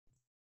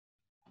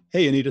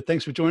Hey, Anita,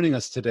 thanks for joining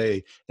us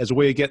today. As a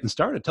way of getting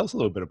started, tell us a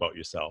little bit about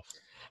yourself.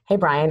 Hey,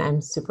 Brian,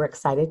 I'm super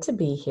excited to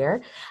be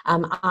here.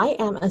 I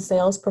am a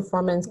sales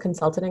performance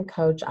consultant and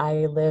coach.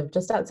 I live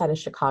just outside of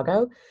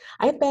Chicago.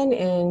 I've been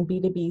in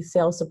B2B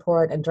sales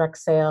support and direct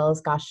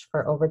sales, gosh,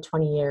 for over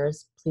 20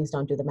 years. Please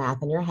don't do the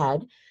math in your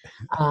head.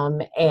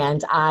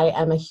 And I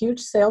am a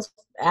huge sales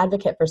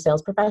advocate for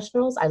sales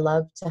professionals. I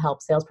love to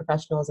help sales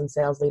professionals and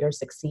sales leaders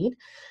succeed.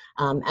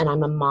 And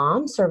I'm a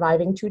mom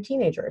surviving two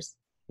teenagers.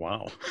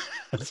 Wow,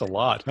 that's a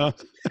lot, huh?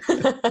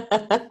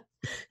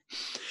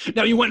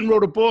 Now, you went and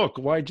wrote a book.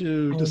 Why'd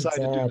you I decide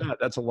to do did. that?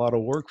 That's a lot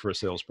of work for a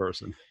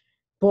salesperson.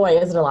 Boy,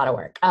 is it a lot of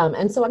work. I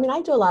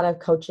do a lot of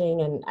coaching,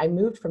 and I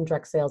moved from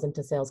direct sales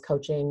into sales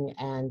coaching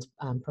and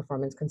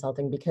performance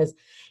consulting because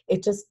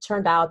it just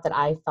turned out that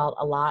I felt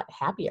a lot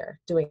happier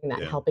doing that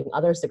and Yeah. helping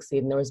others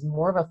succeed. And there was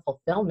more of a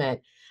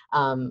fulfillment.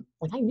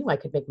 Like I knew I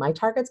could make my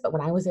targets, but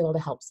when I was able to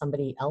help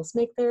somebody else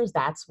make theirs,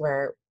 that's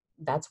where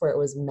it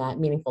was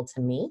meaningful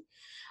to me.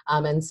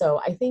 And so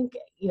I think,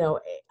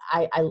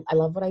 I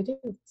love what I do.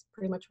 It's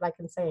pretty much what I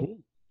can say. Cool.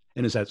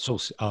 And is that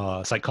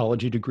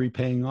psychology degree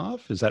paying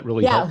off? Is that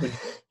really Yeah. helping?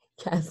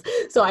 Yes.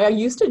 So I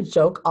used to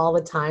joke all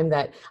the time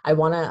that I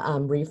want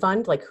to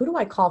refund. Like, who do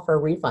I call for a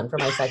refund for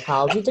my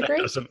psychology That degree?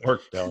 doesn't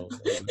work, though.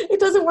 It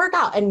doesn't work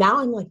out. And now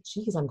I'm like,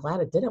 geez, I'm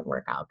glad it didn't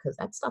work out because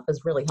that stuff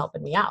is really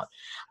helping me out.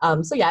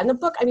 So yeah, in the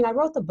book, I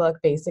wrote the book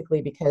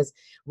basically because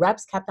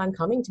reps kept on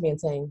coming to me and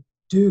saying,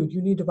 dude,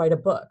 you need to write a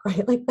book,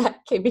 right? Like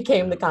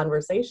became the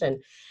conversation.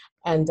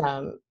 And,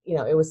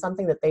 it was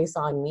something that they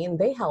saw in me and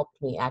they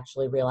helped me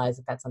actually realize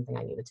that that's something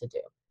I needed to do.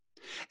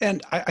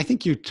 And I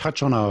think you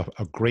touch on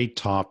a great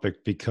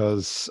topic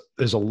because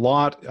there's a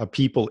lot of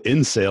people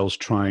in sales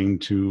trying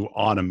to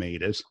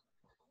automate it.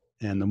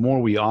 And the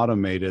more we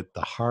automate it,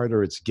 the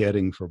harder it's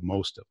getting for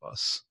most of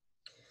us.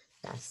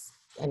 Yes.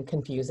 And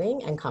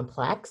confusing and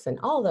complex and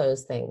all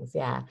those things.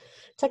 Yeah.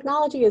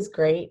 Technology is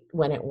great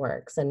when it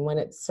works and when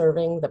it's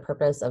serving the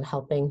purpose of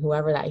helping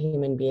whoever that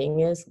human being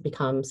is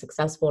become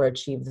successful or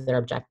achieve their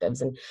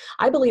objectives. And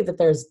I believe that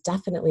there's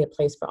definitely a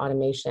place for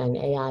automation,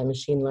 AI,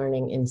 machine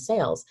learning in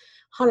sales,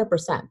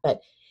 100%. But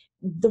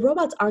the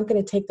robots aren't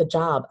going to take the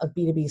job of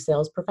B2B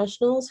sales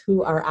professionals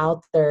who are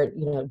out there,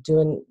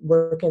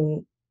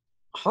 working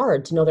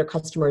hard to know their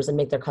customers and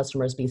make their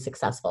customers be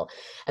successful.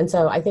 And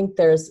so I think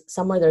there's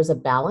a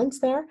balance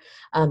there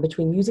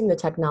between using the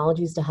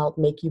technologies to help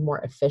make you more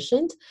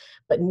efficient,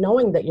 but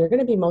knowing that you're going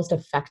to be most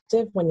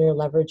effective when you're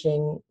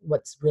leveraging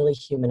what's really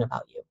human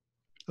about you.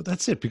 But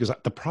that's it, because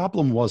the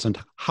problem wasn't,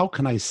 how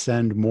can I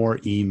send more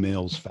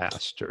emails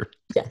faster?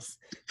 Yes,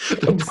 The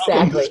problem is,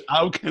 exactly.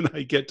 how can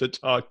I get to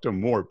talk to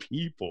more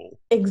people?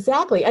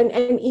 Exactly. And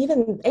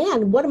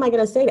what am I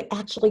going to say to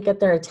actually get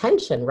their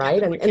attention, Get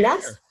right? them to And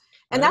that's care,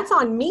 and right? that's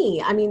on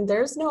me.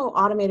 There's no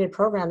automated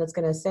program that's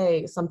going to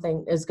say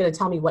something is going to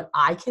tell me what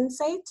I can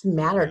say to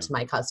matter Yeah. to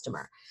my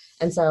customer.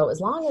 And so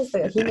as long as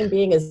the human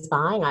being is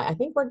buying, I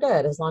think we're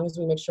good as long as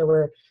we make sure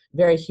we're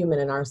very human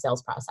in our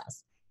sales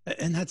process.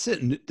 And that's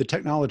it. And the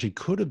technology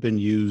could have been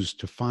used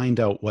to find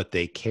out what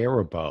they care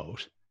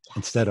about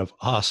instead Yes, of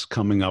us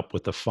coming up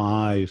with a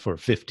 5 or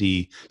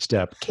 50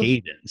 step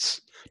cadence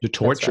to that's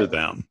torture right.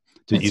 them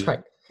to That's either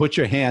right. put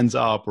your hands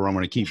up or I'm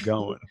going to keep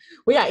going.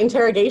 Well, yeah,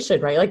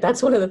 interrogation, right? Like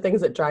that's one of the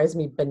things that drives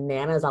me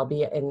bananas. I'm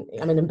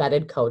an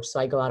embedded coach, so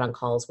I go out on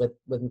calls with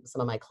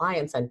some of my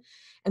clients, and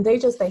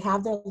they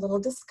have their little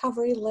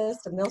discovery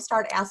list, and they'll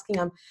start asking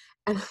them,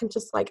 and I'm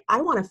just like, I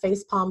want to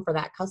face palm for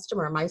that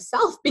customer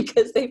myself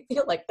because they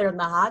feel like they're in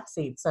the hot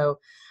seat. So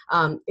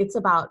it's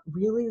about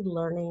really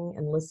learning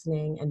and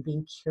listening and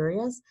being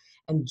curious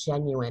and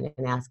genuine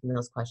and asking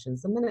those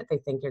questions. The minute they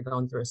think you're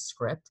going through a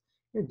script,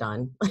 you're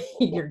done. Well,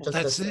 You're well, just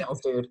a that's it.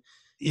 sales dude.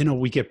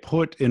 We get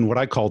put in what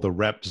I call the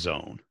rep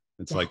zone.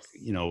 It's like,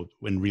 Yes.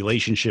 in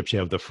relationships, you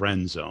have the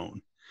friend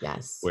zone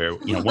Yes. where,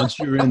 once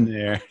you're in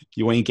there,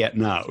 you ain't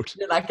getting out.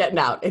 You're not getting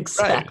out. Right.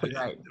 Exactly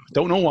right.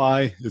 Don't know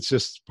why. It's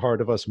just part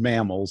of us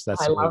mammals. I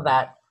That's the way. love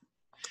that.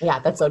 Yeah,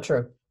 that's so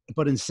true.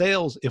 But in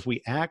sales, if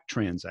we act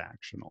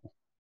transactional,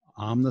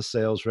 I'm the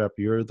sales rep,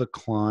 you're the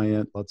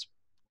client, let's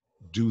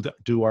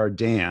do our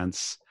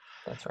dance.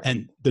 That's right.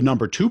 And the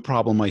number two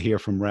problem I hear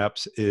from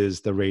reps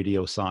is the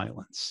radio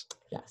silence.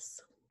 Yes.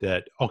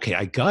 That, okay,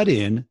 I got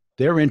in,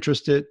 they're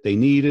interested, they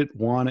need it,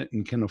 want it,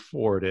 and can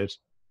afford it,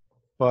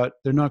 but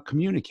they're not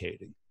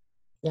communicating.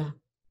 Yeah.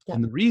 Yeah.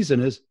 And the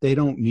reason is they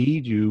don't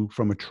need you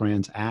from a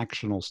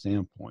transactional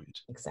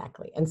standpoint.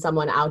 Exactly. And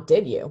someone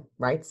outdid you,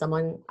 right?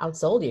 Someone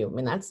outsold you.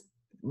 That's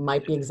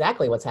might be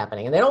exactly what's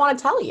happening. And they don't want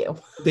to tell you.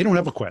 They don't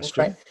have a Right.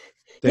 question.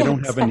 They Yeah,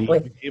 don't have a need.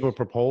 exactly. You give a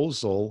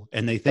proposal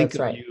and they think That's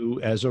of right. you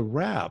as a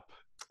rep.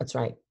 That's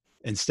right.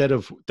 Instead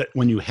of that,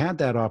 when you had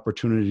that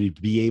opportunity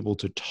to be able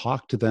to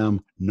talk to them,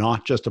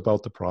 not just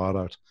about the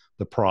product,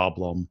 the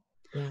problem,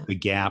 Yeah. the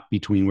gap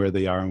between where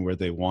they are and where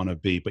they want to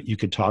be, but you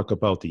could talk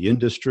about the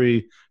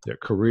industry, their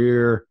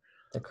career,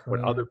 The what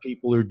other career.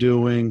 people are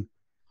doing,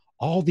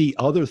 all the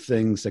other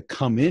things that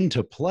come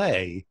into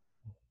play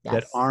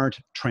that Yes. aren't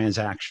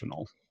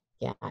transactional.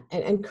 Yeah,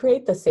 and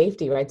create the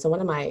safety, right? So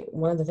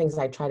one of the things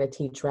I try to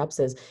teach reps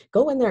is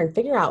go in there and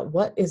figure out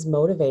what is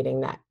motivating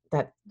that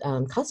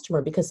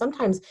customer, because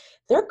sometimes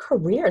their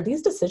career,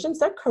 these decisions,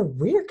 their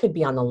career could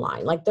be on the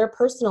line, like their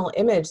personal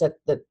image that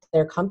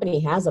their company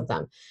has of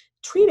them.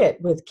 Treat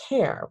it with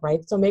care,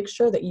 right? So make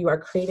sure that you are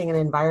creating an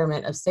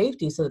environment of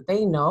safety so that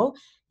they know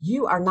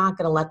you are not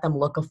going to let them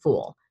look a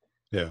fool.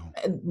 Yeah.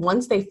 And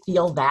once they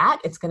feel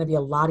that, it's going to be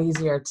a lot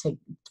easier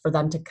for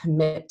them to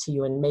commit to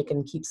you and make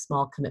and keep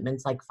small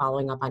commitments, like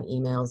following up on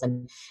emails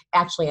and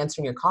actually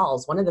answering your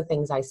calls. One of the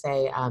things I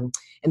say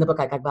in the book,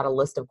 I've got a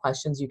list of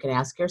questions you can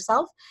ask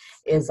yourself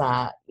is,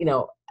 are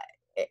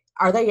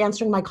they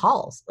answering my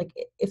calls? Like,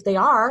 if they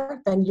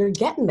are, then you're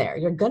getting there.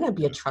 You're going to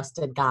be a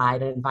trusted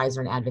guide, an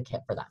advisor, an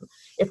advocate for them.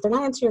 If they're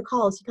not answering your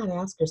calls, you got to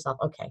ask yourself,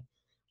 okay,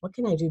 what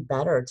can I do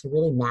better to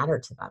really matter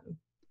to them?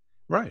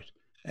 Right.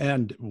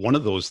 And one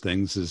of those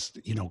things is,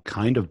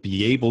 kind of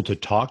be able to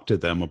talk to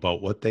them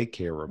about what they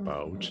care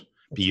about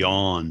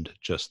beyond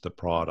just the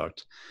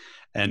product.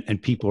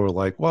 And people are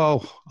like, well,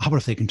 how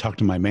about if they can talk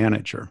to my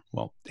manager?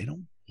 Well, they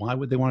don't. Why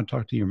would they want to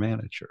talk to your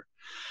manager?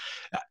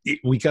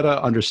 We got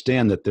to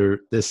understand that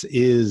this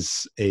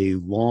is a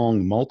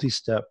long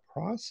multi-step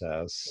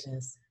process.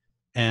 Yes.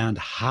 And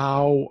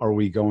how are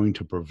we going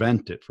to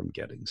prevent it from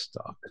getting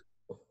stuck?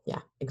 Yeah,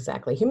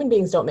 exactly. Human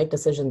beings don't make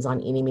decisions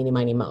on eeny, meeny,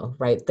 miny, mo,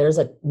 right? There's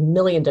a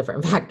million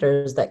different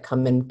factors that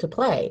come into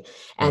play.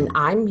 And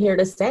I'm here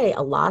to say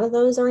a lot of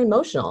those are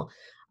emotional.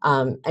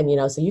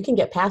 So you can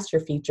get past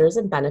your features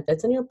and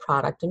benefits and your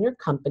product and your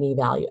company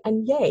value.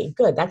 And yay,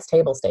 good, that's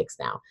table stakes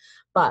now.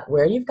 But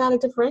where you've got to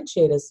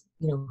differentiate is,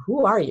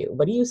 who are you?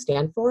 What do you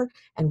stand for?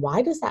 And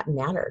why does that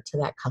matter to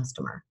that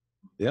customer?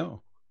 Yeah.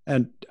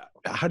 And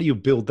how do you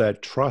build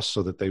that trust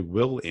so that they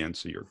will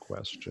answer your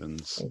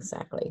questions?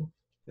 Exactly.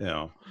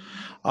 Yeah.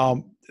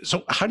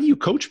 So how do you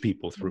coach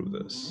people through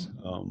this?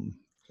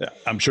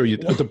 I'm sure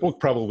the book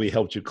probably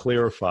helped you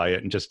clarify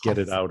it and just get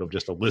it out of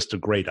just a list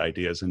of great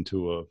ideas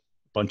into a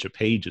bunch of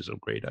pages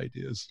of great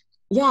ideas.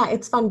 Yeah,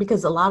 it's fun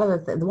because a lot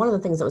of one of the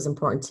things that was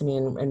important to me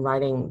in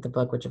writing the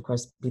book, which of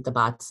course Beat the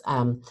Bots,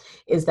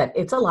 is that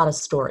it's a lot of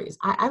stories.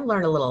 I've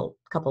learned a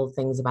couple of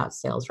things about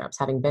sales reps,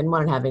 having been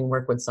one and having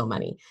worked with so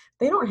many.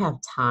 They don't have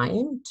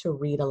time to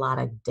read a lot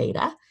of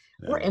data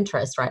or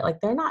interest, right? Like,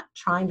 they're not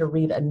trying to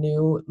read a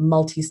new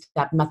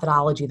multi-step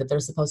methodology that they're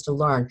supposed to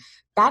learn.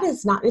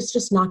 It's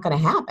just not going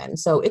to happen.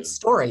 So it's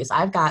stories.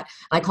 I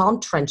call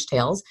them trench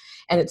tales,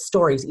 and it's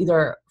stories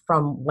either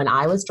from when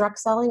I was direct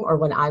selling or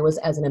when I was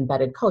as an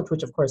embedded coach,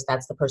 which of course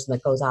that's the person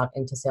that goes out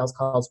into sales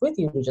calls with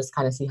you to just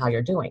kind of see how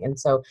you're doing. And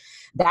so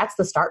that's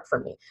the start for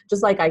me.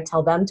 Just like I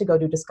tell them to go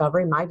do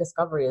discovery, my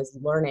discovery is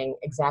learning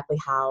exactly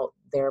how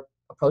they're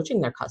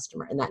approaching their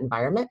customer in that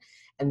environment.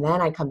 And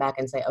then I come back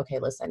and say, okay,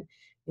 listen,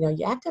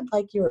 you acted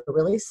like you were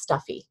really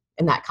stuffy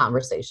in that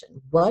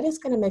conversation. What is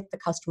going to make the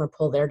customer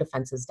pull their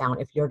defenses down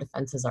if your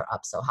defenses are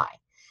up so high?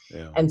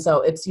 Yeah. And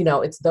so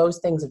it's those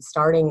things. It's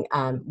starting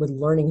with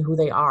learning who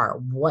they are,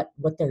 what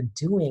they're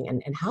doing,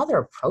 and how they're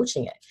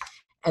approaching it.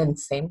 And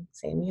same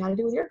you got to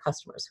do with your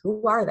customers.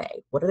 Who are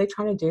they? What are they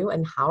trying to do?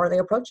 And how are they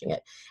approaching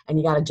it? And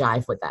you got to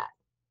jive with that.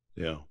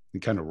 Yeah, you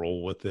kind of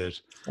roll with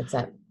it. That's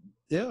it.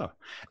 Yeah.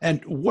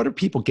 And what are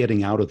people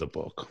getting out of the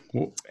book?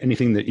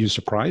 Anything that you're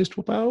surprised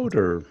about,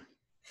 or?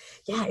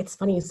 Yeah, it's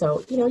funny.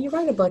 So, you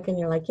write a book and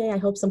you're like, I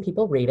hope some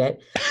people read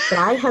it. But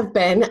I have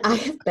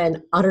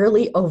been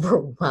utterly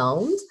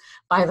overwhelmed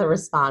by the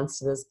response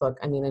to this book.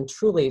 I mean, and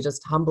truly,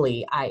 just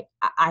humbly, I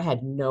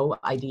had no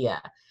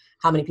idea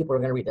how many people were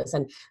going to read this.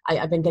 And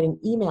I've been getting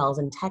emails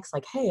and texts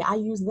like, hey, I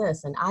use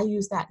this and I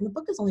use that. And the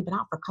book has only been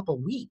out for a couple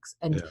of weeks.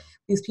 And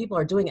these people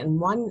are doing it. And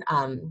one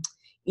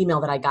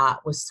email that I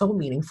got was so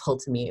meaningful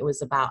to me. It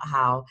was about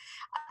how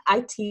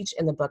I teach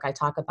in the book. I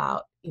talk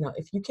about,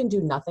 if you can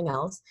do nothing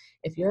else,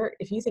 if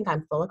you think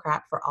I'm full of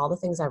crap for all the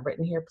things I've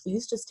written here,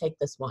 please just take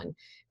this one.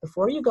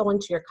 Before you go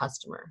into your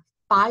customer,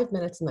 5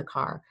 minutes in the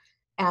car,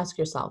 ask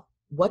yourself,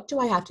 what do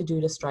I have to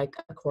do to strike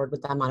a chord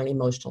with them on an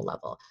emotional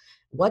level?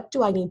 What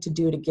do I need to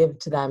do to give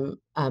to them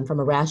from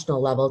a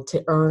rational level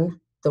to earn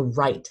the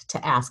right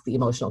to ask the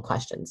emotional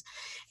questions?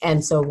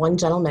 And so one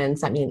gentleman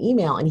sent me an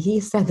email, and he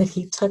said that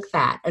he took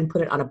that and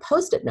put it on a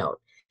Post-it note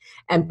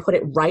and put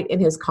it right in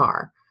his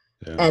car.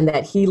 Yeah. And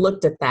that he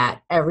looked at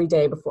that every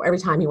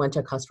time he went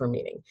to a customer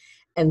meeting.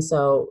 And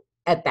so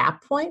at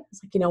that point,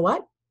 it's like, you know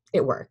what?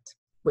 It worked.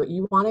 What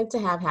you wanted to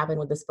have happen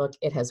with this book,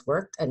 it has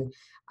worked. And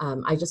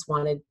I just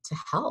wanted to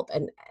help.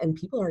 And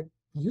people are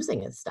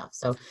using his stuff.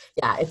 So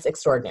yeah, it's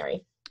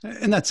extraordinary.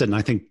 And that's it. And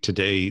I think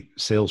today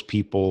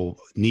salespeople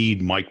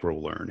need micro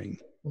learning.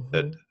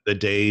 That the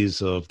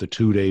days of the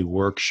 2-day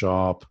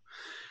workshop,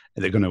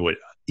 they're going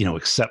to,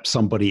 accept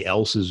somebody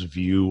else's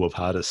view of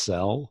how to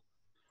sell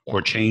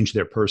or change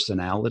their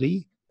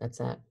personality. That's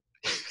it.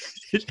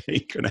 It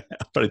ain't going to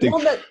happen. I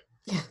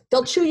think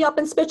they'll chew you up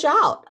and spit you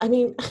out. I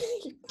mean,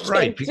 you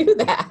can't do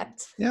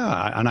that.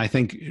 Yeah. And I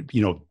think,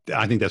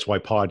 that's why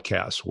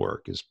podcasts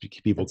work, is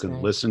people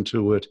can listen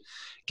to it,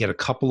 get a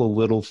couple of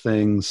little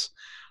things,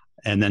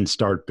 and then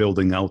start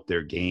building out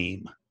their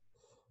game.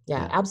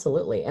 Yeah,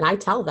 absolutely. And I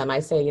tell them, I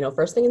say,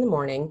 first thing in the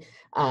morning,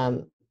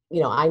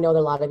 I know that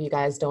a lot of you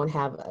guys don't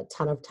have a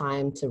ton of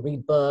time to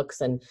read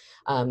books and,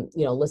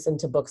 listen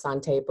to books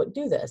on tape, but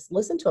do this.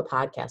 Listen to a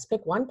podcast.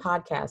 Pick one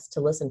podcast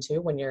to listen to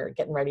when you're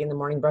getting ready in the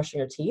morning, brushing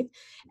your teeth,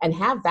 and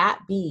have that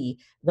be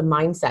the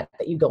mindset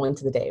that you go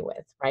into the day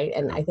with, right?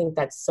 And Yeah. I think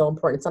that's so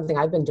important. It's something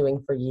I've been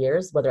doing for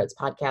years, whether it's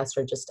podcasts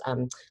or just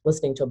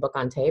listening to a book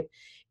on tape.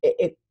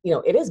 It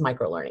is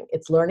micro learning.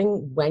 It's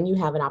learning when you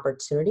have an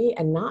opportunity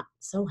and not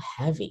so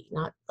heavy,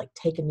 not like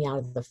taking me out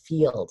of the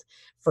field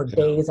for Yeah.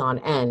 days on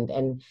end.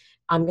 And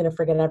I'm going to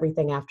forget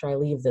everything after I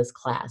leave this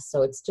class.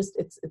 So it's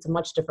a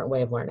much different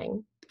way of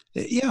learning.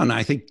 Yeah, and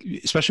I think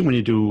especially when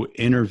you do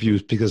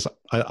interviews, because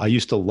I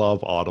used to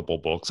love Audible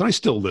books, and I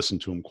still listen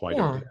to them quite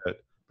a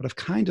bit, but I've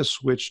kind of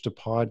switched to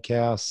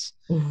podcasts.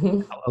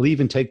 Mm-hmm. I'll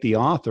even take the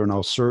author and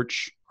I'll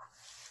search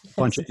a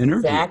bunch of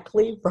interviews.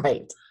 Exactly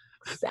right.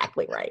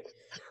 Exactly right.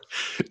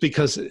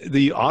 Because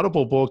the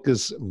Audible book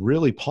is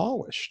really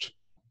polished.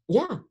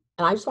 Yeah.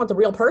 And I just want the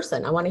real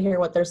person. I want to hear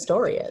what their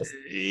story is.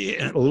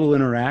 Yeah, a little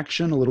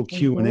interaction, a little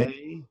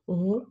Q&A,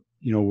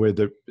 Mm-hmm. Where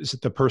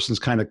the person's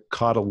kind of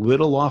caught a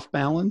little off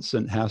balance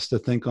and has to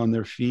think on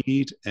their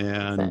feet,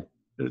 and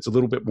it's a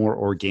little bit more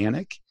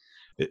organic.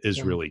 It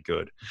is really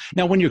good.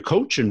 Now, when you're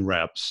coaching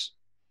reps,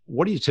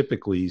 what do you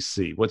typically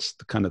see? What's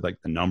the kind of like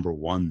the number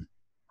one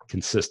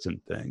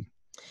consistent thing?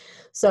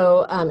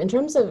 So in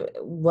terms of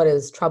what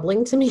is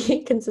troubling to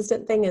me,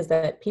 consistent thing is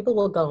that people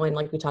will go in,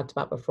 like we talked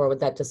about before,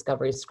 with that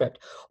discovery script,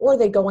 or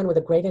they go in with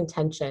a great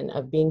intention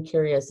of being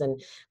curious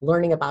and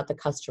learning about the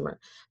customer.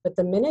 But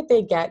the minute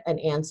they get an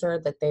answer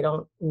that they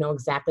don't know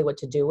exactly what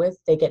to do with,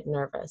 they get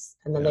nervous.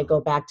 And then they go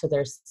back to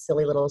their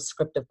silly little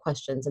script of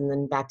questions and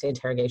then back to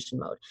interrogation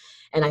mode.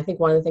 And I think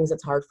one of the things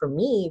that's hard for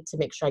me to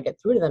make sure I get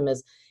through to them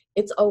is,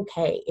 it's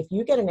okay. If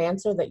you get an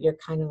answer that you're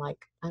kind of like,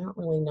 I don't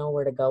really know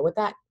where to go with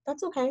that,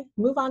 that's okay.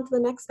 Move on to the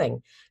next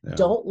thing. Yeah.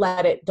 Don't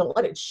let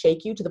it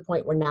shake you to the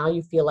point where now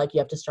you feel like you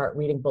have to start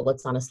reading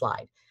bullets on a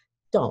slide.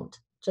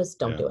 Just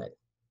don't do it.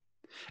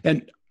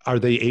 And are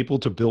they able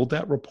to build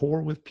that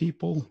rapport with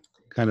people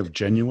kind of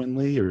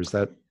genuinely, or is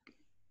that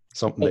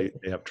something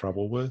they have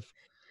trouble with?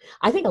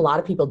 I think a lot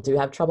of people do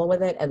have trouble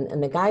with it.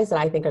 And the guys that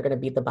I think are going to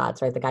beat the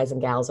bots, right? The guys and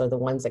gals are the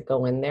ones that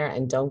go in there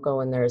and don't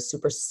go in there as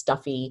super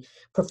stuffy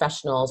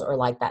professionals or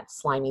like that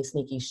slimy,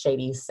 sneaky,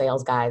 shady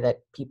sales guy that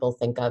people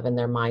think of in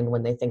their mind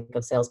when they think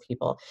of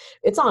salespeople.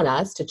 It's on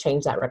us to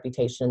change that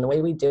reputation. And the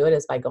way we do it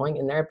is by going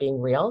in there, being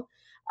real,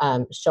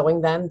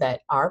 showing them that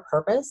our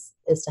purpose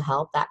is to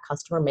help that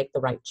customer make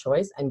the right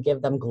choice and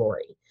give them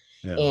glory.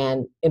 Yeah.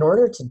 And in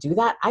order to do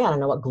that, I got to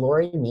know what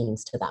glory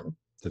means to them.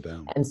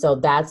 And so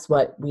that's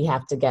what we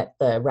have to get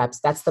the reps.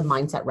 That's the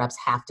mindset reps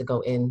have to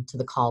go into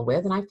the call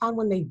with. And I found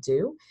when they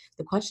do,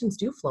 the questions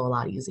do flow a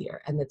lot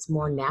easier and it's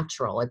more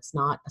natural. It's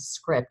not a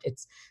script.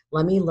 It's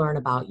let me learn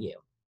about you.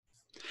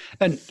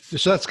 And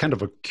so that's kind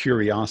of a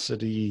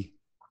curiosity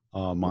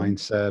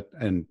mindset.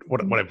 And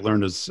what I've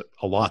learned is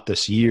a lot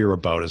this year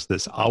about is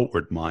this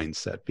outward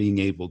mindset, being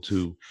able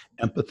to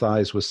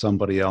empathize with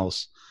somebody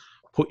else,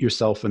 put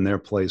yourself in their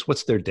place.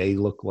 What's their day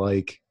look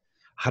like?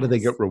 How do they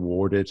get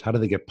rewarded? How do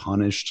they get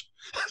punished?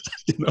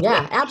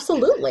 Yeah,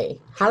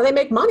 absolutely. How do they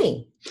make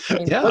money? I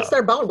mean, what's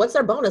their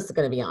bonus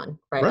going to be on?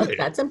 Right?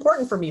 That's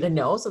important for me to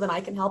know so that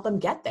I can help them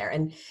get there.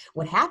 And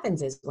what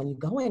happens is when you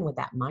go in with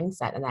that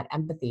mindset and that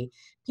empathy,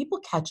 people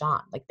catch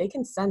on. Like they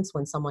can sense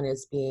when someone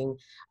is being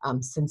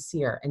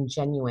sincere and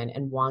genuine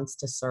and wants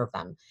to serve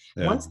them.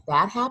 Yeah. Once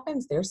that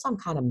happens, there's some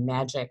kind of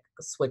magic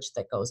switch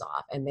that goes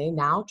off and they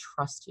now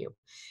trust you.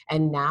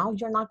 And now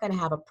you're not going to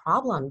have a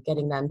problem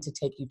getting them to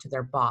take you to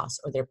their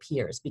boss or their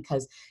peers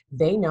because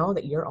they know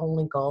that your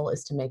only goal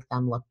is to make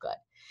them look good.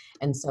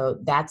 And so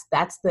that's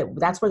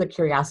where the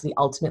curiosity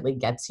ultimately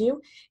gets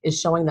you, is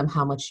showing them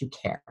how much you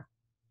care.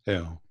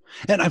 Yeah.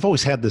 And I've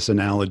always had this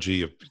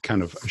analogy of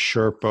kind of a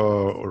Sherpa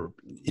or,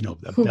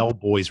 a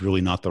bellboy is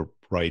really not the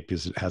right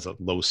because it has a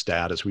low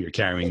status where you're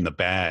carrying the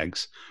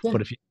bags. Yeah.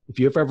 But if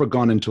you've ever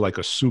gone into like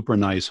a super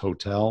nice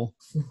hotel,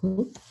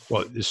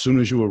 well, as soon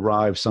as you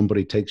arrive,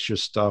 somebody takes your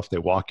stuff, they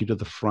walk you to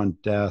the front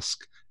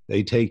desk,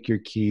 they take your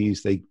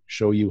keys, they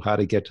show you how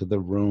to get to the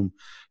room,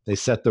 they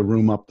set the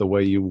room up the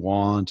way you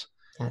want.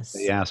 Yes.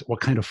 They ask, what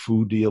kind of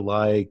food do you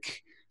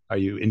like? Are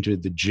you into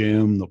the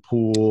gym, the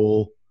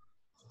pool,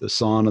 the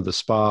sauna, the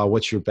spa?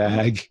 What's your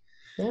bag?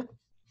 Yeah.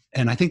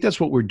 And I think that's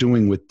what we're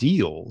doing with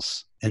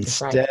deals.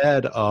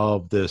 Instead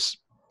of this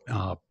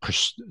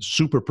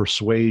super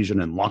persuasion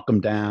and lock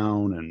them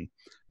down and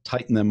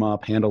tighten them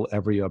up, handle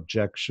every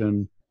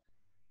objection.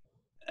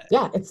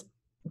 Yeah,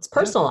 it's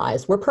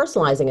personalized. We're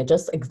personalizing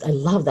it. I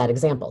love that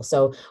example.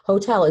 So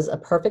hotel is a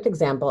perfect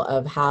example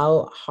of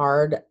how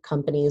hard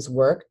companies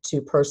work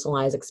to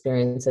personalize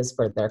experiences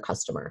for their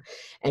customer.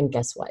 And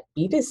guess what?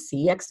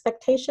 B2C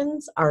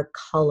expectations are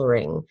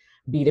coloring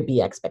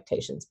B2B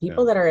expectations. Yeah.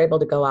 People that are able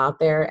to go out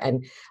there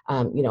and,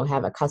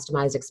 have a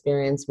customized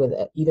experience with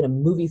even a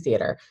movie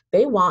theater,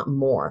 they want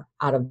more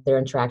out of their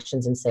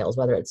interactions in sales,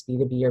 whether it's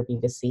B2B or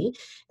B2C.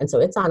 And so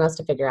it's on us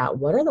to figure out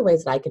what are the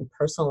ways that I can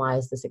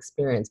personalize this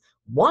experience.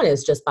 One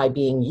is just by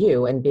being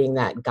you and being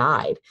that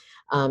guide.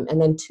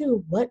 And then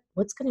two,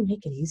 what's going to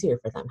make it easier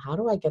for them? How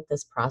do I get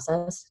this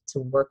process to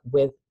work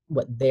with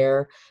what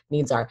their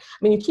needs are? I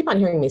mean, you keep on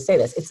hearing me say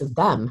this. It's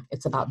them.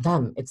 It's about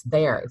them. It's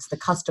it's the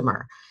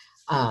customer.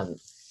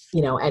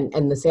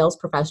 And the sales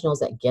professionals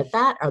that get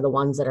that are the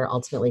ones that are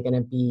ultimately going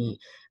to be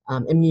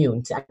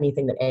immune to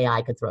anything that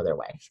AI could throw their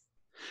way.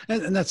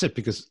 And that's it,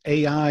 because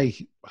AI,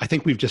 I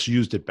think we've just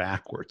used it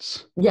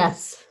backwards.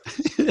 Yes.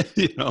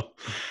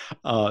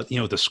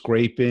 The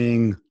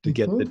scraping to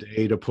get the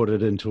data, put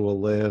it into a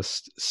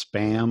list,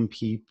 spam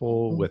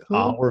people with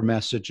our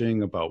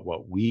messaging about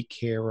what we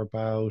care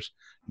about,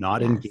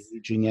 not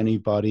engaging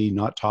anybody,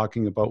 not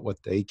talking about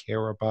what they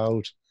care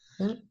about.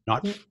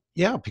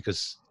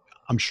 Because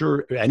I'm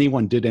sure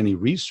anyone did any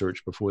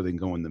research before they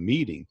go in the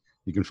meeting.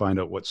 You can find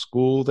out what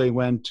school they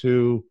went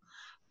to,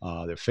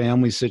 their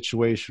family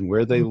situation,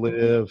 where they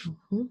live,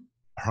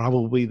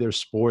 probably their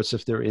sports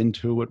if they're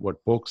into it,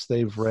 what books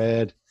they've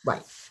read.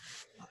 Right.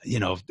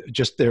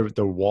 Just their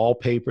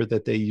wallpaper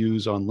that they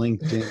use on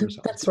LinkedIn or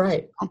something. That's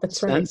right.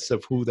 That's right. Sense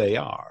of who they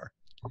are.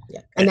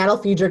 Yeah. And that'll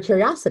feed your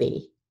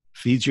curiosity.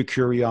 Feeds your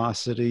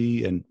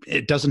curiosity. And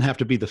it doesn't have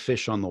to be the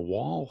fish on the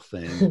wall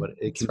thing, but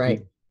it can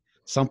be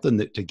something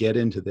that to get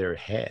into their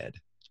head.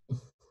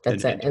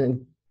 That's it.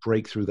 And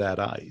break through that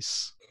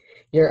ice.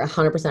 You're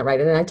 100% right.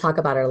 And I talk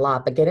about it a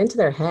lot, but get into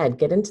their head,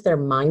 get into their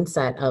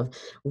mindset of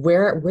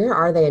where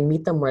are they, and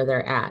meet them where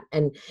they're at.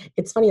 And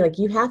it's funny, like,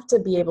 you have to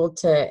be able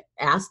to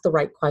ask the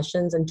right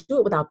questions and do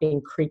it without being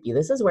creepy.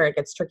 This is where it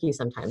gets tricky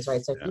sometimes,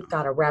 right? So if you've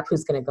got a rep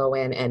who's going to go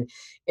in and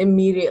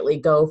immediately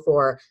go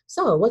for,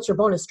 so what's your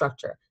bonus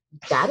structure?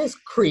 That is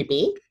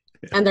creepy.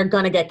 And they're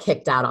going to get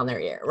kicked out on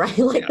their ear, right?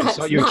 Like, that's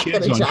not going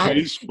to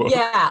jive.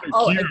 Yeah.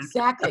 Oh,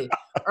 exactly.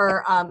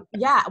 Or,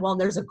 well,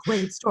 there's a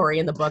great story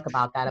in the book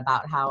about that,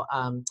 about how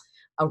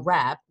a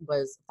rep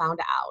was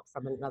found out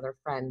from another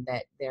friend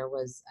that there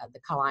was the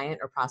client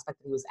or prospect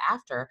that he was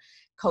after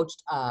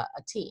coached a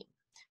team,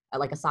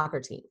 like a soccer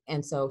team.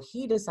 And so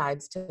he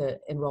decides to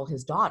enroll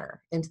his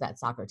daughter into that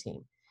soccer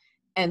team.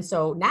 And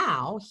so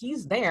now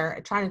he's there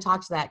trying to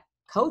talk to that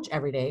coach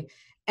every day.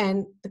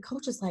 And the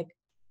coach is like,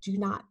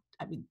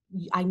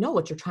 I know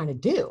what you're trying to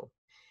do.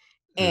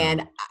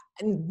 And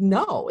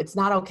no, it's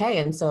not okay.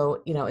 And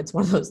so, it's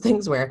one of those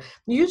things where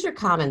use your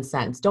common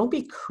sense. Don't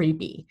be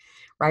creepy,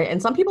 right?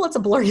 And some people, it's a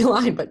blurry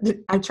line, but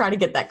I try to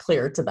get that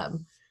clear to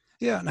them.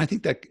 Yeah. And I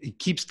think that it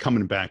keeps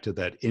coming back to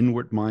that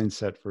inward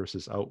mindset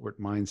versus outward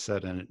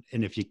mindset. And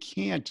if you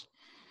can't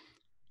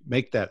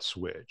make that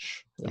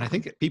switch, and I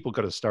think people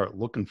got to start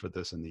looking for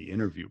this in the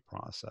interview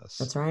process.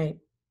 That's right.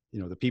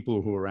 The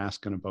people who are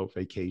asking about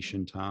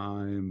vacation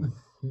time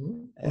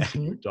and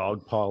your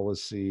dog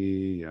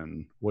policy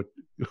and what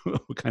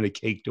kind of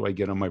cake do I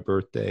get on my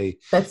birthday?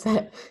 That's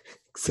it.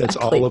 Exactly. That's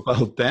all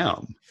about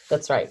them.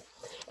 That's right.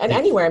 And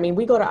anywhere,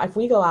 if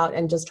we go out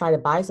and just try to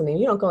buy something,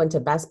 you don't go into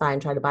Best Buy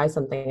and try to buy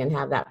something and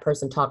have that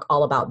person talk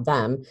all about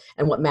them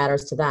and what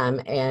matters to them.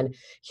 And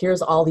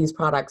here's all these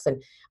products.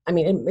 And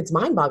it's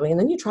mind boggling. And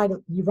then you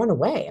run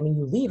away.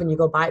 You leave and you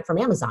go buy it from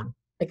Amazon.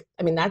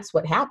 That's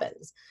what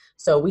happens.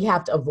 So we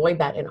have to avoid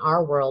that in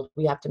our world.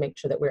 We have to make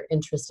sure that we're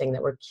interesting,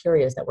 that we're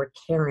curious, that we're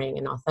caring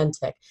and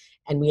authentic,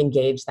 and we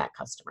engage that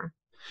customer.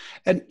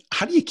 And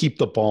how do you keep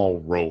the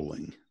ball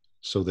rolling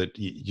so that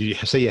you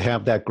say you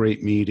have that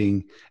great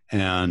meeting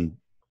and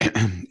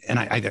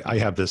I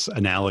have this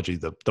analogy,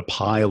 the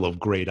pile of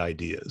great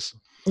ideas.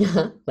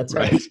 That's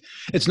right.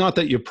 It's not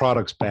that your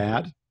product's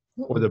bad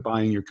or they're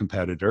buying your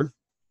competitor.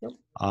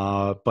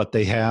 But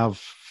they have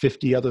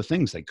 50 other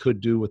things they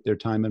could do with their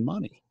time and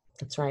money.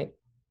 That's right.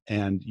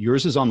 And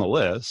yours is on the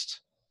list,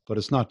 but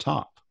it's not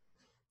top.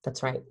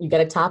 That's right. You get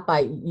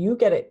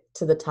it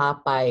to the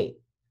top by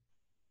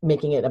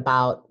making it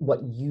about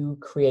what you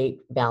create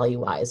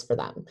value-wise for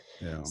them.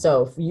 Yeah.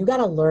 So you got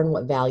to learn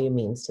what value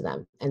means to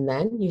them. And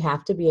then you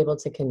have to be able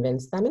to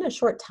convince them in a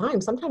short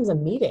time, sometimes a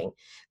meeting,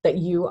 that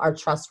you are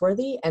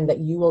trustworthy and that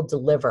you will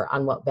deliver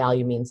on what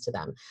value means to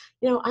them.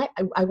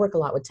 I work a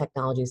lot with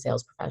technology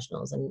sales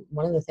professionals. And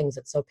one of the things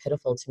that's so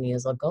pitiful to me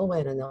is they'll go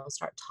in and they'll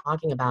start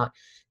talking about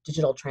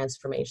digital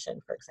transformation,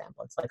 for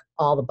example. It's like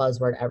all the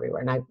buzzword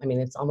everywhere. And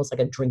it's almost like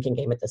a drinking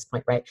game at this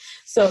point, right?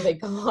 So they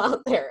go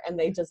out there and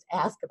they just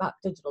ask about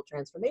digital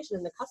transformation,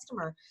 and the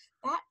customer,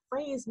 that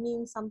phrase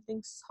means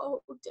something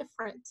so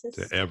different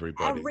to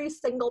everybody, every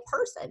single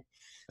person.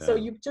 Yeah. So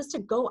you just to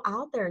go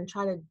out there and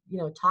try to,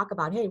 talk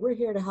about, hey, we're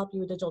here to help you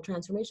with digital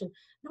transformation.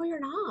 No,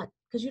 you're not,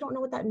 because you don't know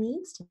what that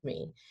means to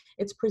me.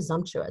 It's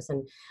presumptuous,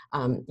 and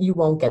you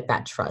won't get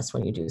that trust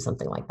when you do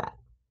something like that.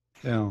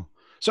 Yeah.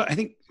 So I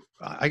think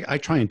I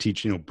try and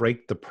teach,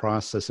 break the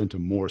process into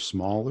more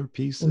smaller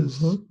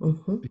pieces,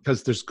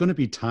 because there's going to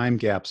be time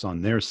gaps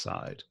on their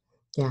side.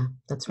 Yeah,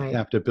 that's right. They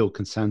have to build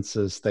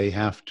consensus. They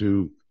have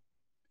to,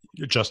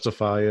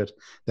 justify it.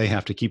 They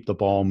have to keep the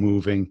ball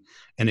moving.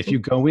 And if you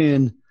go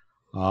in,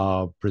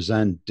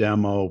 present,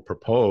 demo,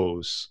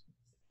 propose,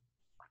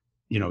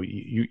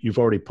 you've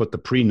already put the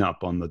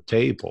prenup on the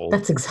table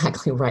That's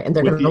exactly right. And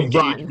they're with going the to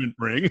run. engagement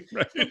ring,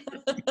 right?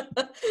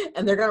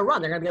 And they're going to run.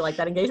 They're going to be like,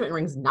 that engagement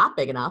ring's not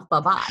big enough.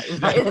 Bye-bye.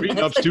 That Right?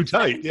 prenup's too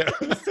tight. Yeah.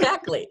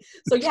 Exactly.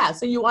 So yeah,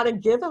 so you want to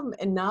give them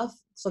enough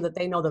so that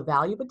they know the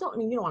value, but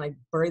you don't want to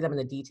bury them in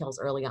the details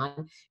early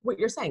on. What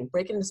you're saying,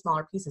 break it into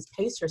smaller pieces,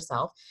 pace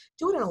yourself,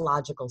 do it in a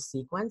logical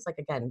sequence. Like,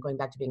 again, going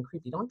back to being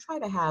creepy, don't try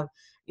to have,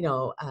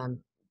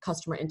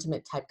 customer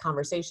intimate type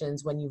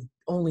conversations when you've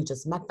only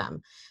just met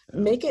them.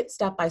 Make it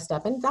step by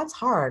step. And that's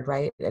hard,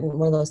 right? And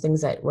one of those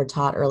things that we're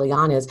taught early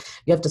on is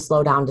you have to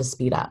slow down to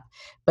speed up.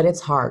 But it's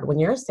hard. When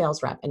you're a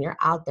sales rep and you're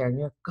out there and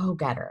you're a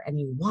go-getter and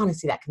you want to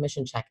see that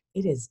commission check,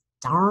 it is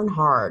darn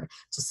hard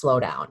to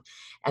slow down.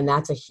 And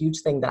that's a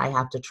huge thing that I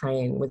have to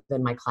train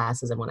within my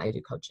classes and when I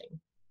do coaching.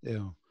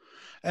 Yeah.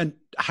 And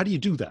how do you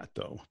do that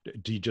though?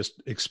 Do you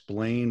just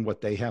explain what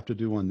they have to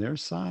do on their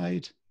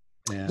side?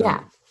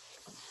 Yeah.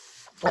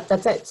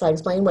 That's it. So I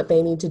explain what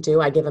they need to do.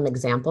 I give them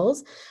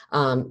examples,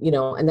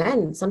 and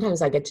then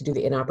sometimes I get to do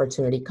the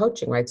in-opportunity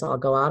coaching, right? So I'll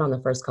go out on the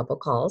first couple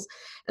calls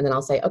and then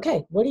I'll say,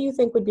 okay, what do you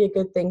think would be a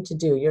good thing to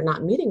do? You're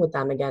not meeting with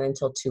them again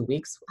until 2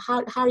 weeks.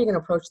 How are you going to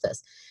approach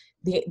this?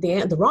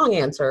 The wrong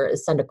answer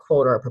is send a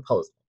quote or a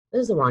proposal.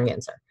 This is the wrong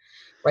answer.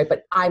 Right.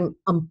 But I'm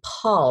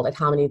appalled at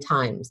how many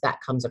times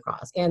that comes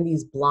across. And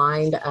these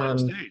blind,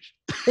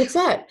 it's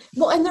it.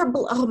 Well, and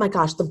oh my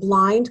gosh, the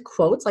blind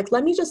quotes, like,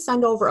 let me just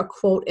send over a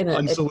quote in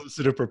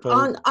unsolicited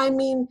proposal.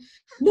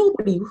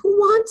 Nobody who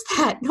wants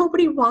that.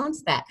 Nobody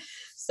wants that.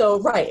 So,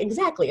 right.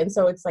 Exactly. And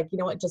so it's like,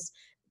 just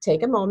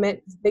take a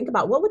moment, think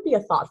about what would be a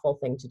thoughtful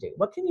thing to do.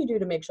 What can you do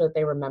to make sure that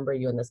they remember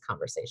you in this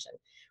conversation,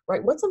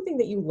 right? What's something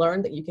that you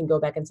learned that you can go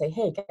back and say,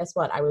 hey, guess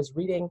what? I was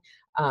reading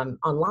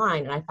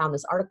online and I found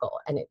this article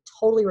and it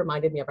totally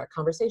reminded me of our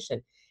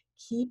conversation.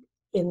 Keep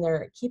in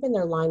their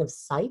line of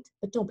sight,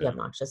 but don't be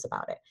obnoxious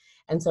about it.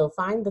 And so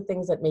find the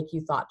things that make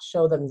you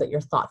show them that you're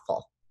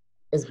thoughtful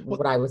is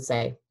what I would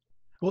say.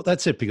 Well,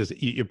 that's it, because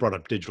you brought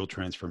up digital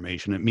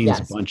transformation. It means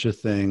a bunch of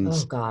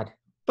things. Oh God.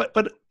 But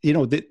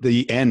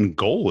the end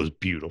goal is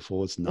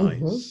beautiful. It's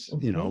nice,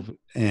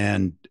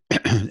 and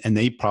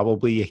they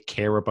probably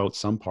care about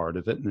some part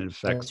of it, and it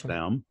affects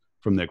them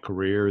from their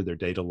career, their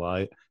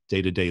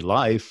day-to-day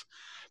life.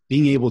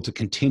 Being able to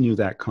continue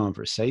that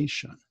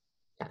conversation.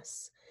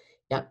 Yes.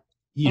 Yep.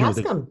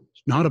 Ask them.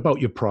 It's not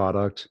about your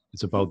product.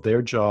 It's about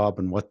their job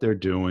and what they're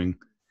doing,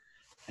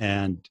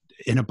 and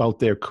about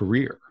their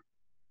career.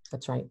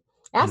 That's right.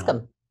 Ask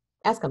them.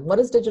 Ask them. What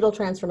does digital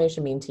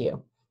transformation mean to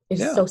you?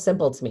 It's so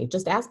simple to me.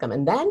 Just ask them.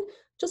 And then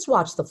just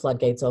watch the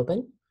floodgates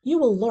open. You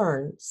will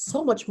learn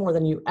so much more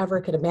than you ever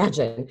could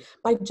imagine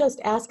by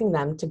just asking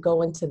them to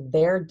go into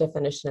their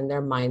definition and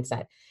their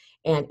mindset.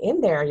 And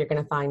in there, you're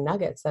going to find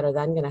nuggets that are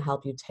then going to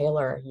help you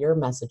tailor your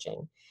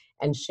messaging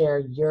and share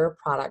your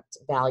product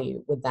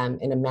value with them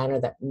in a manner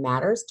that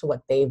matters to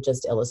what they've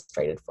just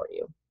illustrated for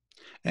you.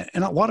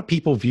 And a lot of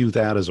people view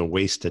that as a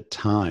wasted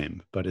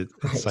time, but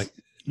it's like,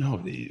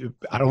 no,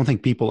 I don't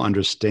think people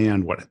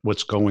understand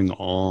what's going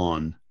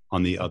on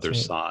the other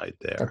side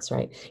there. That's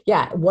right.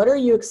 Yeah. What are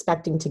you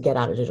expecting to get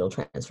out of digital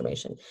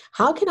transformation?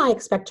 How can I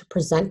expect to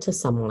present to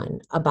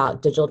someone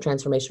about digital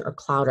transformation or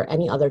cloud or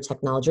any other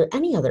technology or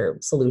any other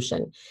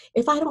solution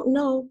if I don't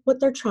know what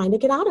they're trying to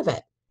get out of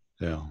it?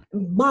 Yeah.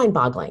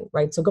 Mind-boggling,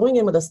 right? So going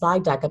in with a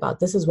slide deck about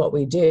this is what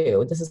we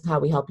do, this is how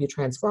we help you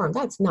transform,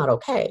 that's not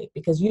okay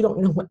because you don't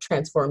know what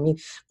transform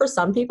means. For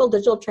some people,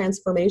 digital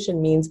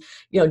transformation means,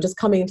 just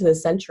coming into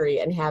this century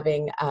and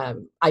having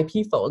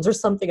IP phones or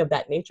something of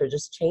that nature,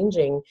 just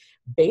changing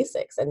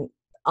basics. And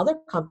other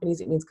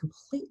companies, it means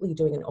completely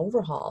doing an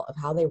overhaul of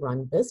how they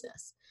run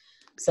business.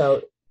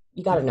 So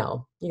you got to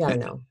know.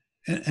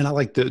 And I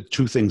like the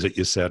two things that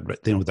you said,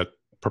 but the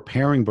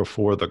preparing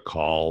before the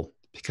call.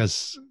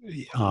 Because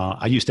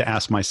I used to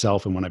ask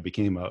myself, and when I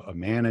became a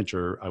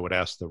manager, I would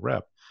ask the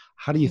rep,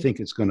 how do you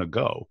think it's going to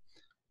go?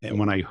 And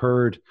when I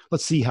heard,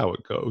 let's see how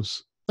it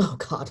goes. Oh,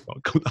 God.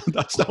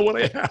 That's not what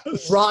I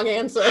asked. Wrong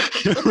answer.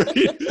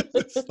 Right?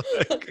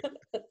 Like,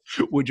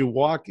 would you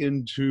walk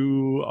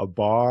into a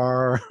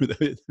bar,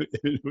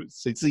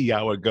 see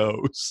how it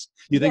goes?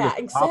 You think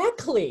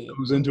exactly.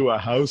 Goes into a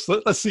house?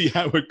 Let's see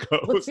how it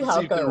goes. Let's see how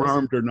it goes. If they're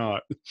armed or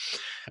not.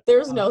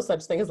 There's no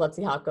such thing as let's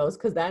see how it goes,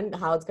 because then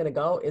how it's going to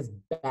go is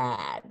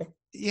bad.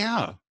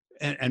 Yeah.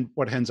 And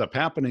what ends up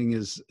happening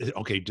is,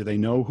 okay, do they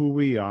know who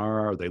we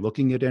are? Are they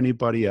looking at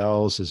anybody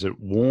else? Is it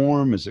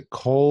warm? Is it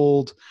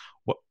cold?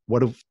 What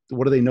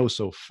do they know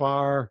so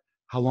far?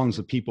 How long's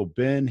the people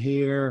been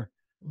here?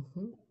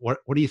 Mm-hmm. What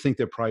do you think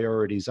their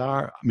priorities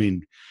are? I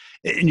mean,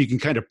 and you can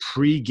kind of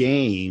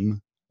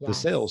pre-game the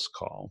sales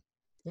call.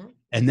 Yeah.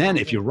 And then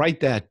if you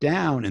write that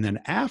down, and then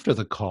after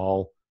the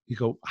call, you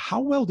go, how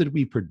well did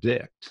we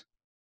predict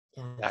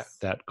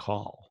that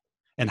call?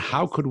 And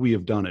how could we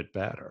have done it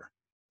better?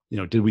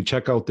 Did we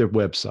check out their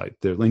website,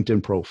 their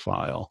LinkedIn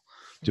profile?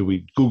 Do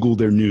we Google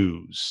their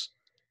news,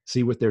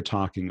 see what they're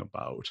talking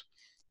about?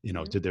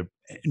 Mhm. did there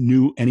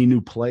any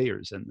new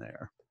players in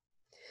there?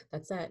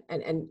 That's it.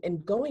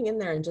 And going in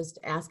there and just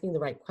asking the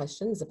right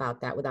questions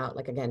about that without,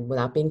 like, again,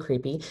 without being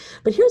creepy.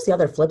 But here's the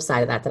other flip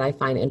side of that I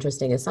find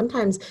interesting is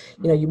sometimes,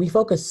 we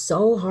focus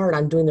so hard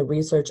on doing the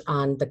research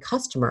on the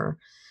customer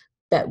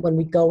that when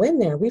we go in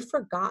there, we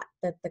forgot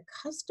that the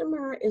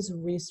customer is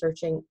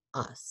researching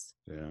us.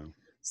 Yeah.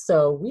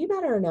 So we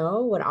better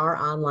know what our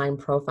online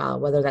profile,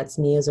 whether that's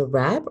me as a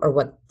rep or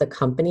what the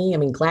company, I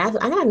mean, I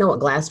gotta know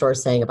what Glassdoor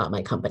is saying about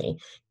my company,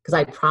 because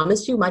I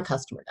promise you my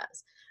customer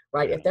does,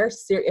 right? Yeah.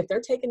 If they're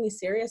taking me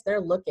serious,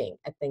 they're looking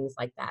at things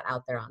like that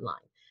out there online.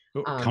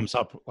 It comes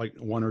up like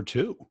one or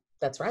two.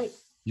 That's right.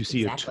 You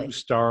see a Exactly.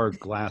 2-star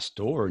glass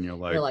door and you're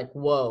You're like, like,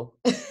 whoa.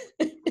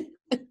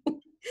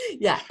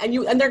 Yeah, and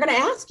they're going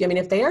to ask you. I mean,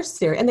 if they are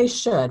serious, and they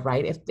should,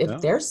 right? If yeah,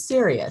 they're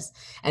serious,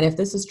 and if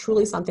this is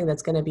truly something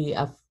that's going to be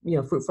a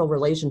fruitful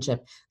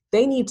relationship,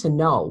 they need to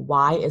know,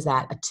 why is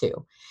that a 2?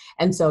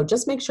 And so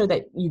just make sure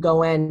that you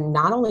go in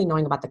not only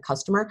knowing about the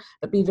customer,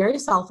 but be very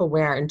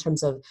self-aware in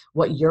terms of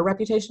what your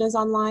reputation is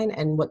online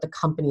and what the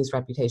company's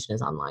reputation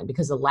is online.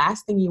 Because the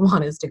last thing you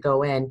want is to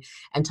go in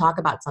and talk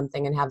about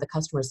something and have the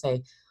customer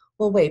say,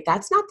 well, wait,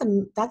 that's not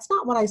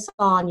what I saw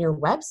on your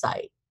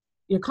website.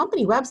 Your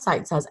company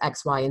website says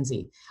X, Y, and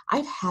Z.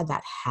 I've had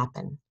that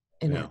happen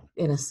in yeah.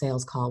 a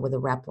sales call with a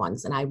rep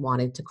once, and I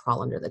wanted to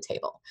crawl under the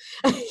table.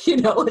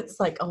 It's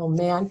like, oh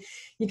man,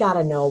 you got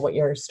to know what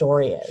your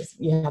story is.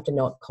 You have to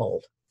know it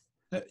cold.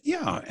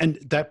 Yeah, and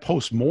that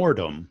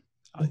post-mortem,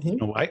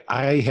 Mm-hmm.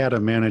 I had a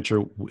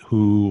manager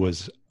who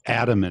was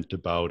adamant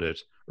about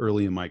it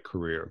early in my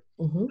career.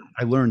 Mm-hmm.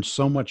 I learned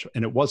so much,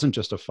 and it wasn't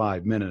just a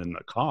 5 minute in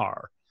the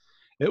car.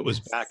 It was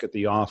back Yes. at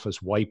the office,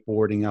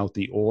 whiteboarding out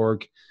the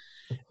org.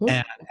 Mm-hmm.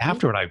 And Mm-hmm.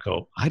 after it, I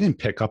go, I didn't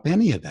pick up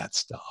any of that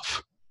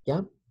stuff.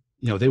 Yep.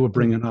 They were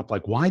bringing up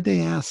like, why'd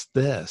they ask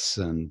this?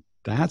 And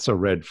that's a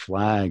red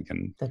flag.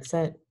 And That's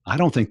it. I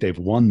don't think they've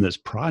won this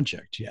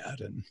project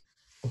yet. And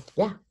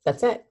Yeah,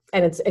 that's it.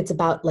 And it's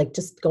about, like,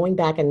 just going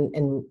back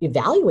and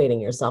evaluating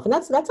yourself. And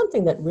that's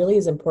something that really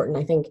is important,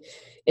 I think,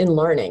 in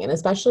learning, and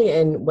especially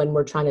in when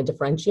we're trying to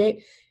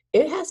differentiate.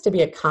 It has to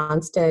be a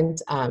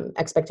constant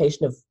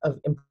expectation of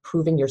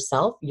improving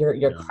yourself, your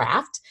yeah,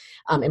 craft,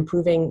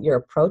 improving your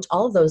approach.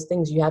 All of those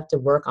things, you have to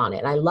work on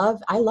it. And I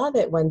love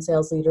it when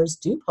sales leaders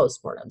do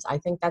postmortems. I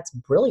think that's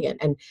brilliant.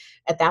 And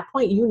at that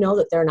point,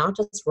 that they're not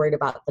just worried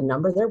about the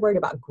number; they're worried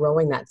about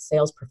growing that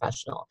sales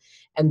professional.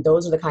 And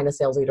those are the kind of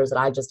sales leaders that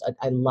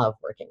I love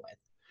working with.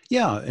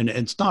 yeah. And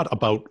it's not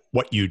about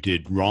what you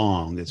did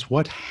wrong. It's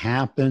what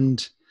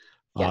happened.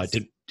 Yes.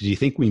 Did you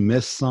think we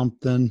missed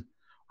something?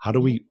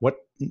 Yeah. What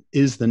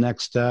is the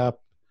next step?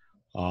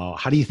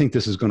 How do you think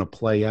this is going to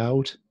play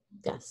out?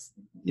 Yes.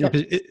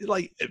 Because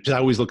Yep. I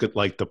always look at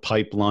like the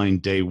pipeline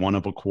day one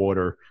of a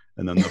quarter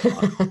and then the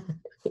final.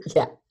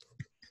 Yeah.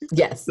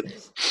 Yes.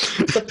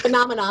 It's a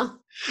phenomena.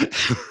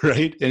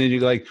 Right? And then you're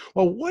like,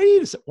 well,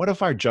 what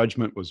if our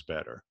judgment was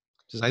better?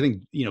 Because I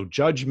think,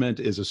 judgment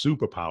is a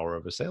superpower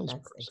of a That's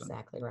salesperson.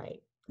 exactly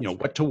right. That's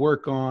What right. to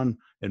work on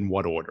and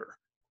what order.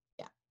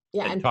 Yeah.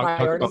 Yeah. And And talk about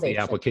the prioritization.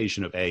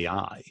 application of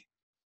AI.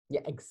 Yeah,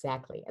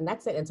 exactly. And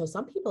that's it. And so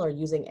some people are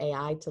using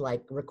AI to,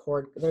 like,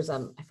 record. There's I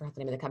forgot the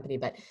name of the company,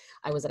 but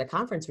I was at a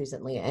conference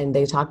recently and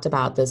they talked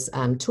about this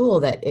tool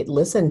that it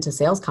listened to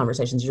sales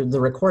conversations, the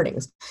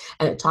recordings,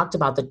 and it talked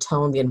about the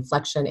tone, the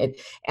inflection.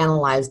 It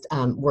analyzed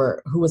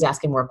who was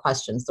asking more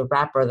questions, the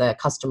rep or the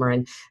customer.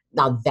 And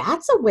now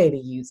that's a way to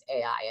use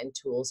AI and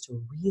tools to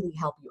really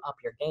help you up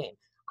your game.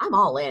 I'm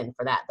all in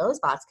for that. Those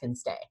bots can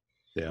stay.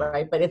 Yeah.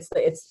 Right. But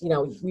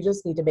we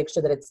just need to make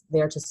sure that it's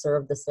there to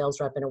serve the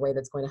sales rep in a way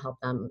that's going to help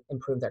them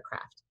improve their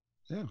craft.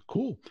 Yeah.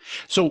 Cool.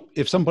 So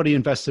if somebody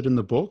invested in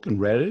the book and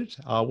read it,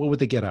 what would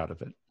they get out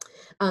of it?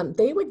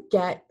 They would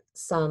get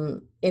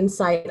some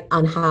insight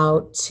on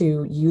how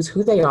to use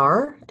who they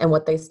are and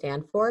what they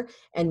stand for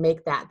and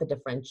make that the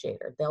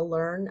differentiator. They'll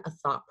learn a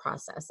thought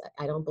process.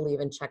 I don't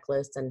believe in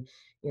checklists and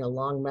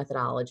long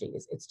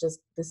methodologies. It's just,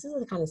 this is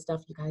the kind of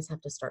stuff you guys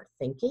have to start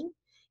thinking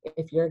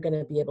if you're going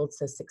to be able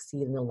to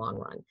succeed in the long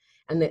run.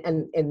 And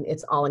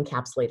it's all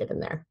encapsulated in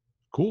there.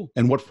 Cool.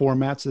 And what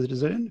formats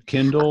is it in?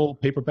 Kindle,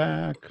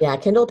 paperback? Yeah,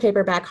 Kindle,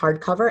 paperback,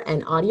 hardcover,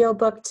 and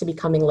audiobook to be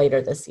coming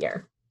later this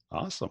year.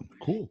 Awesome.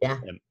 Cool. Yeah.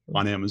 And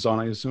on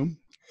Amazon, I assume?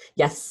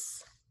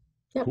 Yes.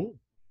 Yep. Cool.